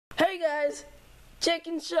Hey guys,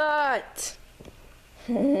 chicken shot.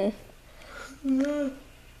 This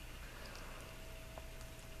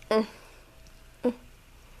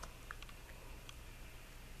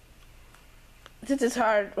is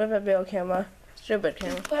hard with a video camera. Stupid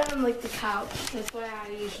camera. Put on like the couch. That's what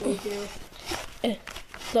I usually do.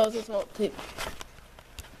 Those are small tape.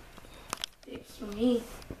 It's for me.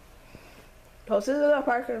 This is a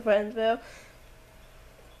Parker Friends video.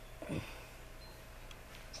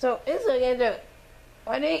 So it's gonna do it.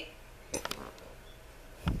 Ready?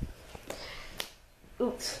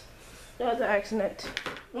 Oops. That was an accident.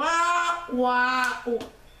 Wow.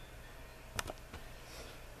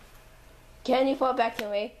 Can you fall back to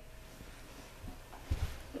me?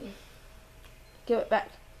 Give it back.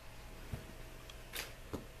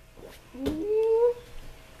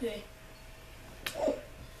 Okay.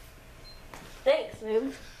 Thanks,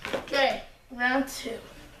 noob. Okay. Round 2.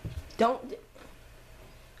 Don't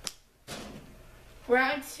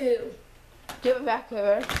Round 2. give it back to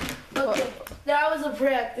her. Okay. That was a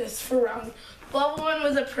practice for round. Level 1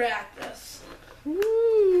 was a practice.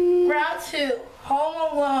 Round 2.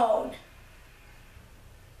 Home Alone.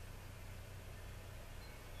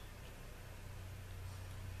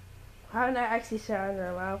 How did I actually share in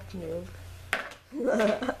their mouth, noob?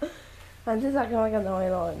 I'm just acting like I'm the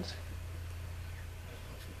only one.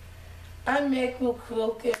 I'm Mick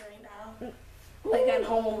McQuilkin right now. Like at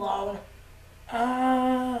Home Alone.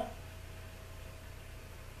 I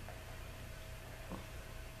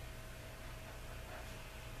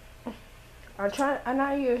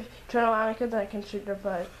know you turn around because I can shoot their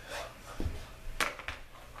butt.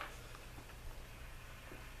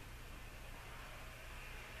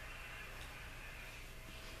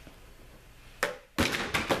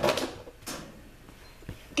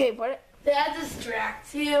 Okay, put it. That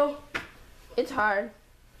distracts you. It's hard.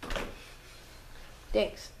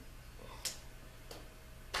 Thanks.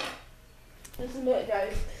 This is it,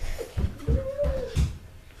 guys.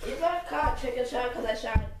 You got caught chicken shot because I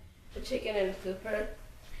shot the chicken and Cooper.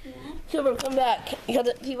 Cooper, come back.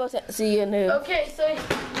 Because people see you new. Okay, so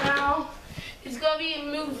now it's gonna be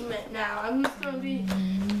movement now. I'm just gonna be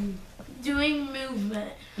doing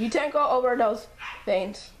movement. You can't go over those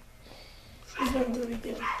things.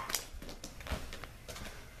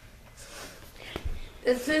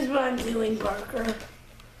 This is what I'm doing, Parker.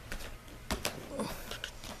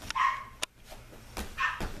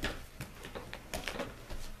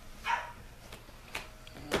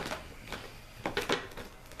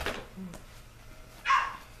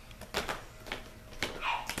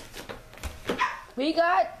 We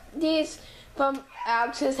got these from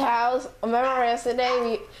Alex's house. Remember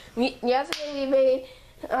yesterday? We made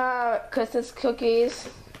Christmas cookies.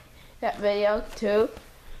 That video too.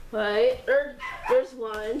 Right? There's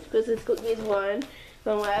one Christmas cookies one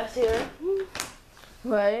from last year.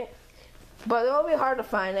 Right? But it'll be hard to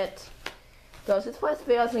find it. So it's supposed to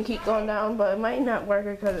be able to keep going down, but it might not work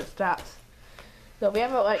because it stops. So we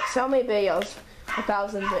have like so many videos.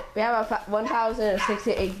 We have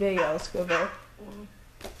 1,068 videos, Cooper.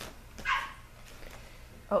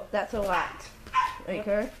 Oh, that's a lot. Right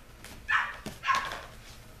here.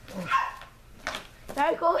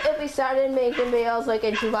 That'd be cool if we started making videos like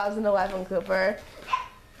in 2011, Cooper.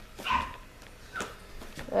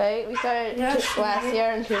 Right? We started last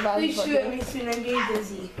year in 2014. Please shoot me soon, I'm getting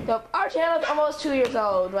busy. So our channel's almost 2 years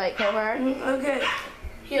old, right, Cooper? Okay.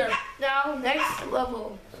 Here. Now, next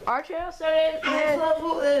level. Our channel started. Next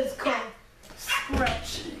level is called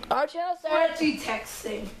Stretch. Our channel started. Stretchy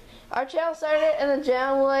texting. Our channel started in the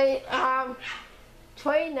January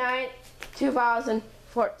 29th,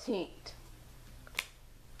 2014.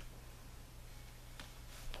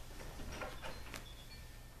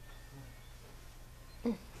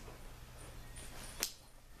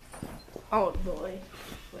 Oh boy,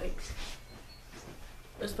 like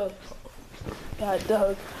there's both bad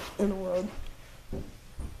dog in the world.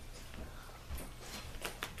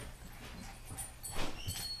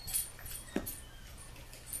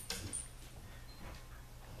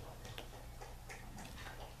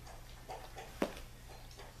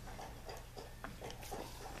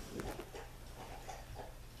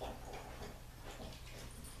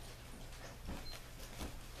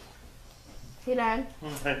 Hey Dad,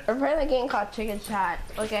 we're playing a game called Chicken Shot.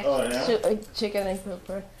 Okay, Oh, yeah? shoot a chicken and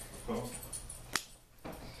Cooper. Cool.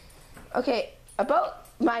 Okay, about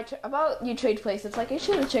you trade places. It's like you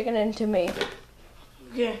shoot a chicken into me.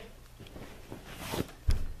 Okay.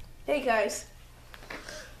 Hey guys.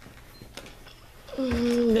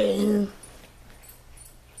 Don't.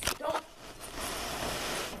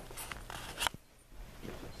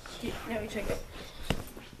 Now we check it.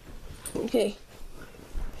 Okay.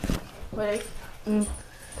 Ready? Mm.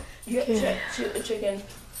 You get shoot the chicken.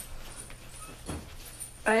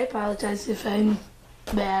 I apologize if I'm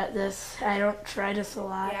bad at this. I don't try this a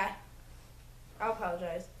lot. Yeah. I'll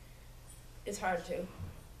apologize. It's hard to.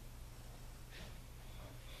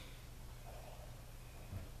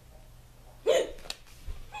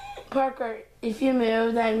 Parker, if you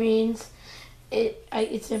move, that means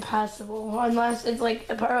it's impossible unless it's like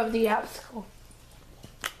a part of the obstacle.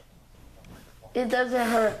 It doesn't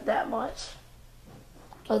hurt that much.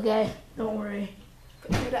 Okay, don't worry.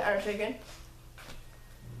 Put that our chicken.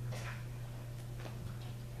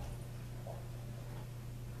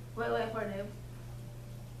 Wait for him.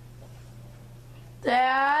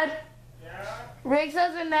 Dad, Yeah? Riggs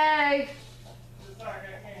has an egg. Just a second, I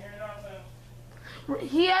can't hear nothing.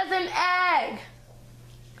 He has an egg.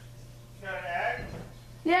 You got an egg?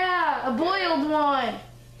 Yeah, a boiled one.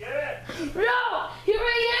 Get it! No, he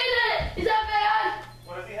already ate it. Is that bad?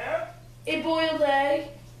 What does he have? A boiled egg.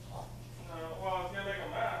 No, well, it's gonna make a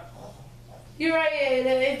mess. You already ate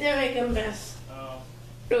it. It didn't make a mess. Oh.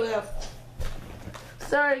 Yeah.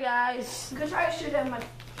 Sorry, guys. Could try to shoot him.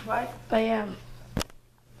 What? I am.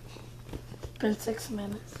 Been 6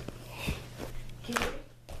 minutes.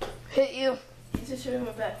 Hit you. Just shoot him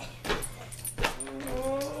a bit.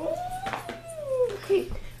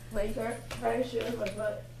 Wait for try to shoot him my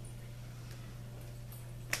butt.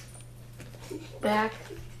 Back.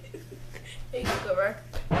 Hey, cover.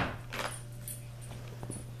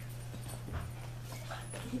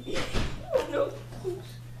 Oh no.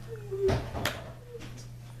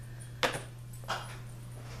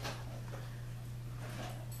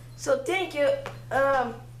 So thank you,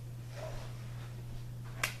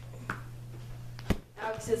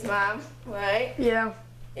 Alex's mom, right? Yeah.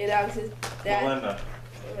 And Alex's dad, Melinda.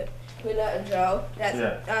 Linda and Joe. That's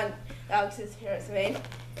Yeah. on Alex's parents' made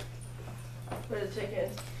for the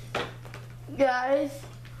chickens. Guys,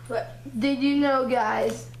 But did you know,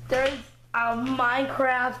 guys, there's a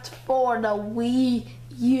Minecraft for the Wii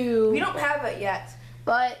U. we don't have it yet.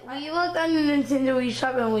 But we looked on the Nintendo Wii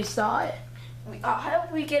shop and we saw it. I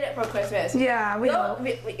hope we get it for Christmas. Yeah, we We're hope.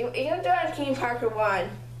 gonna do it on King Parker 1.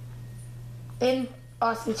 In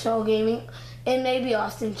Austin Show Gaming and maybe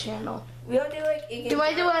Austin Channel. We'll do like Do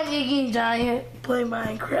I do an Iggy Giant play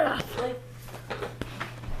Minecraft? like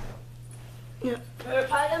Yeah. we're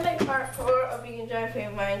probably gonna make part 4 of Vegan Giant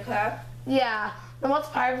playing Minecraft. Yeah. The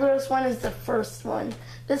most popular one is the first one.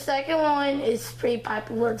 The second one is pretty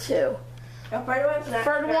popular too. The third one's not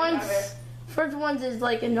Third very one's popular. first one's is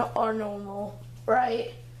like our normal,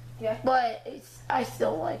 right? Yeah. But I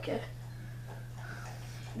still like it.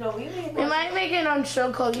 No, we made We might make it on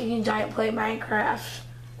show called Iggy Giant Play Minecraft,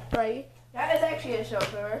 right? that is actually a show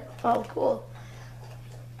cover. Oh, cool.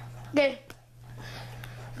 Okay.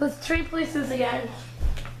 Let's trade places again.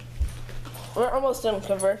 We're almost done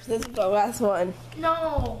cover. This is the last one.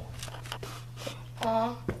 No.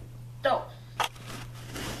 No. No,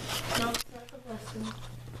 it's not the last one.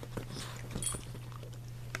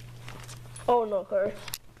 Oh no, cover.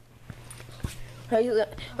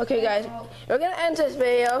 Okay, guys, we're gonna end this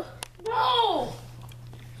video. No!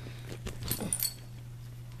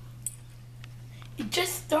 It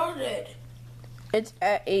just started. It's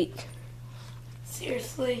at 8.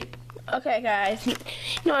 Seriously. Okay, guys.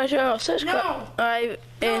 No, sure. Subscribe.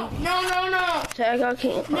 No, no. Check out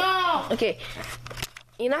King. No. Okay.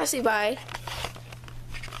 You not say bye.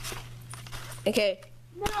 Okay.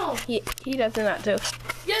 No. He does not do.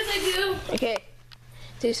 Yes, I do. Okay.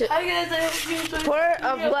 So, Hi, guys. I hope you enjoyed pour this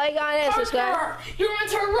a video. like on it, subscribe. Parker, you're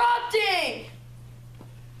interrupting.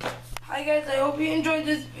 Hi, guys. I hope you enjoyed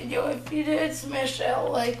this video. If you did, smash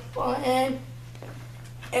that like button.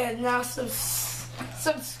 And now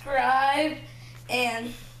subscribe.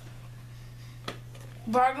 And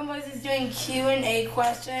Bargain Boys is doing Q&A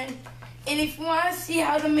question. And if you want to see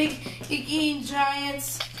how to make Iggy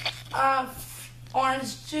Giant's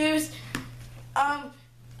orange juice,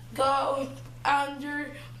 go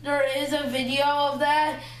under. There is a video of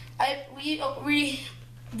that. We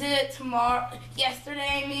did it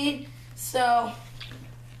yesterday. I mean, so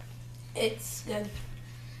it's good.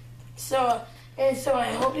 So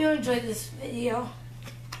I hope you enjoyed this video.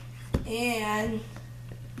 And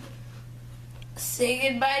say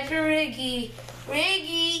goodbye to Riggy.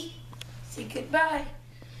 Riggy, say goodbye.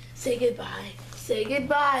 Say goodbye. Say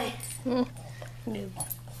goodbye.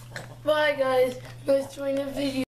 Bye, guys. Let's join the video.